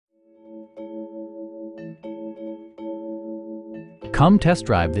Come test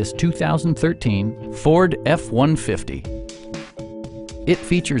drive this 2013 Ford F-150. It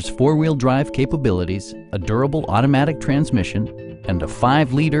features four-wheel drive capabilities, a durable automatic transmission, and a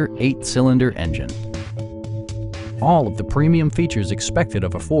 5-liter 8-cylinder engine. All of the premium features expected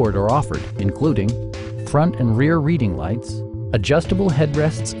of a Ford are offered, including front and rear reading lights, adjustable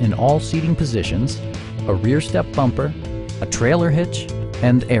headrests in all seating positions, a rear step bumper, a trailer hitch,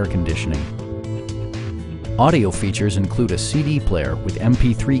 and air conditioning. Audio features include a CD player with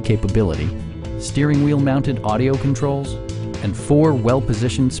MP3 capability, steering wheel mounted audio controls, and 4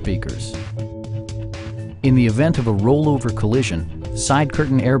 well-positioned speakers. In the event of a rollover collision, side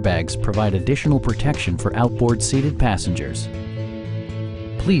curtain airbags provide additional protection for outboard seated passengers.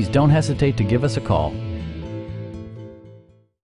 Please don't hesitate to give us a call.